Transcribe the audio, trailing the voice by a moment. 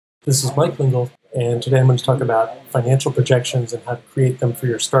This is Mike Lingle, and today I'm going to talk about financial projections and how to create them for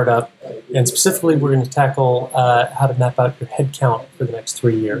your startup. And specifically, we're going to tackle how to map out your headcount for the next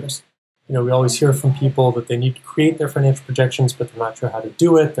 3 years. You know, we always hear from people that they need to create their financial projections, but they're not sure how to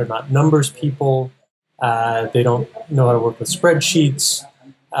do it. They're not numbers people. They don't know how to work with spreadsheets,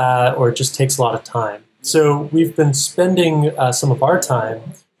 or it just takes a lot of time. So we've been spending some of our time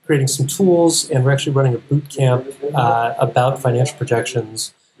creating some tools, and we're actually running a boot camp about financial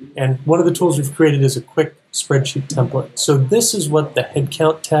projections. And one of the tools we've created is a quick spreadsheet template. So this is what the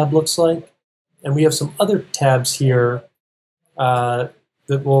Headcount tab looks like. And we have some other tabs here that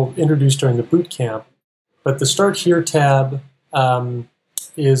we'll introduce during the boot camp. But the Start Here tab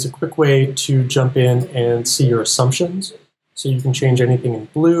is a quick way to jump in and see your assumptions. So you can change anything in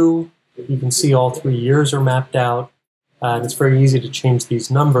blue. You can see all 3 years are mapped out. And it's very easy to change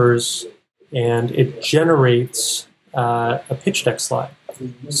these numbers. And it generates a pitch deck slide.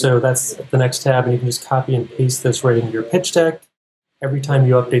 So that's the next tab, and you can just copy and paste this right into your pitch deck. Every time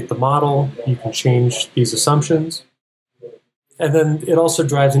you update the model, you can change these assumptions. And then it also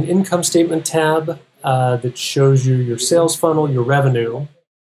drives an income statement tab that shows you your sales funnel, your revenue,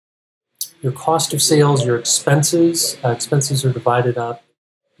 your cost of sales, your expenses. Expenses are divided up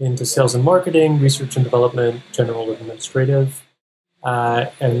into sales and marketing, research and development, general and administrative.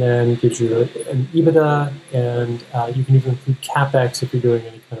 And then gives you an EBITDA, and you can even include CapEx if you're doing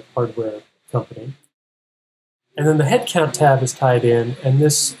any kind of hardware company. And then the Headcount tab is tied in, and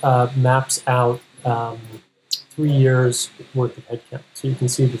this maps out 3 years worth of headcount. So you can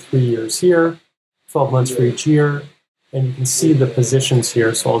see the 3 years here, 12 months for each year, and you can see the positions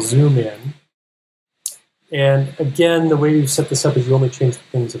here. So I'll zoom in. And again, the way we've set this up is you only change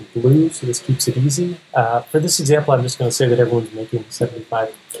things in blue, so this keeps it easy. For this example, I'm just going to say that everyone's making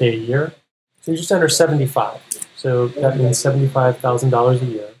 $75K a year. So you just enter 75. So that means $75,000 a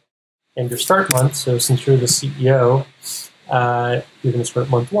year. And your start month, so since you're the CEO, you're going to start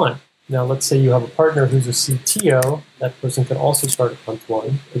month 1. Now, let's say you have a partner who's a CTO. That person can also start at month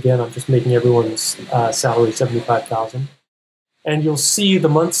 1. Again, I'm just making everyone's salary $75,000. And you'll see the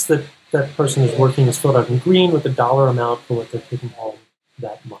months that that person is working is filled out in green with the dollar amount for what they're taking home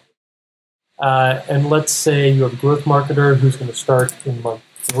that month. And let's say you have a growth marketer who's going to start in month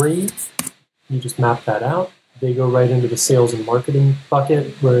 3. You just map that out. They go right into the sales and marketing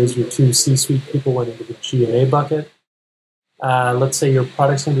bucket, whereas your 2 C-suite people went into the G&A bucket. Let's say your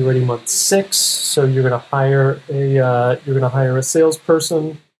product's going to be ready month 6, so you're going to hire a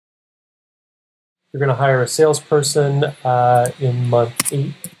salesperson. You're going to hire a salesperson in month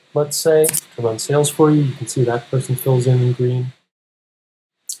 8. Let's say, to run sales for you. You can see that person fills in green.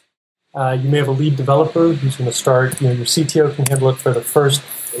 You may have a lead developer who's going to start, your CTO can handle it for the first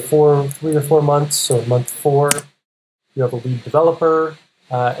 3 or 4 months. So in month 4, you have a lead developer,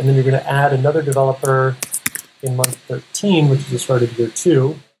 and then you're going to add another developer in month 13, which is the start of year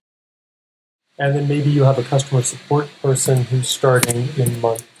 2. And then maybe you have a customer support person who's starting in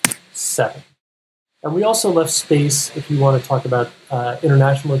month 7. And we also left space if you want to talk about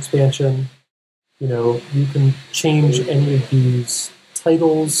international expansion. You can change any of these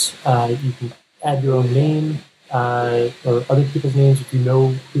titles. You can add your own name or other people's names if you know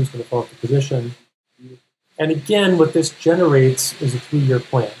who's going to fill up the position. And again, what this generates is a 3-year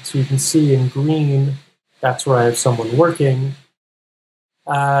plan. So you can see in green, that's where I have someone working.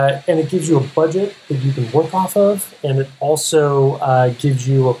 And it gives you a budget that you can work off of, and it also gives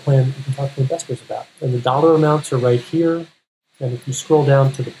you a plan that you can talk to investors about. And the dollar amounts are right here, and if you scroll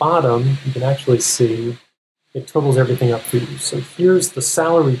down to the bottom, you can actually see it totals everything up for you. So here's the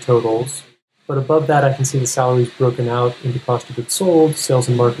salary totals, but above that I can see the salaries broken out into cost of goods sold, sales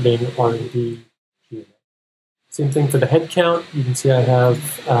and marketing, R&D, G&A. Same thing for the headcount. You can see I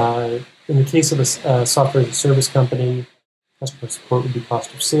have, in the case of a software as a service company, customer support would be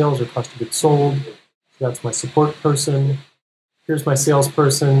cost of sales or cost of goods sold. So that's my support person. Here's my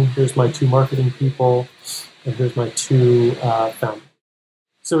salesperson. Here's my 2 marketing people. And here's my 2 founders.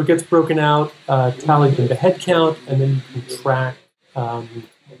 So it gets broken out, tallied into headcount, and then you can track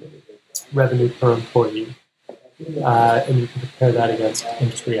revenue per employee. And you can compare that against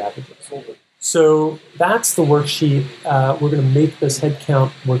industry averages. So that's the worksheet. We're going to make this headcount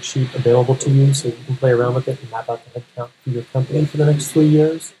worksheet available to you so you can play around with it and map out the headcount for your company for the next 3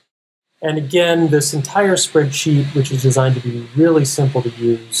 years. And again, this entire spreadsheet, which is designed to be really simple to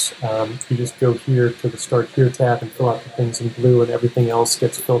use, you just go here to the Start Here tab and fill out the things in blue, and everything else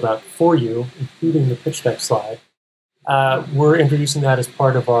gets filled out for you, including the pitch deck slide. We're introducing that as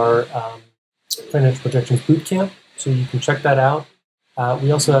part of our Financial Projections Bootcamp, so you can check that out.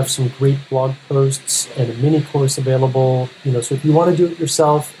 We also have some great blog posts and a mini course available. So if you want to do it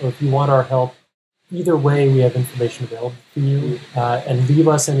yourself or if you want our help, either way, we have information available for you. And leave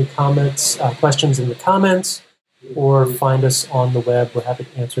us any comments, questions in the comments, or find us on the web. We're happy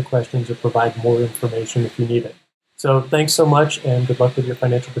to answer questions or provide more information if you need it. So thanks so much, and good luck with your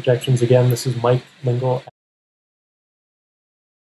financial projections. Again, this is Mike Lingle.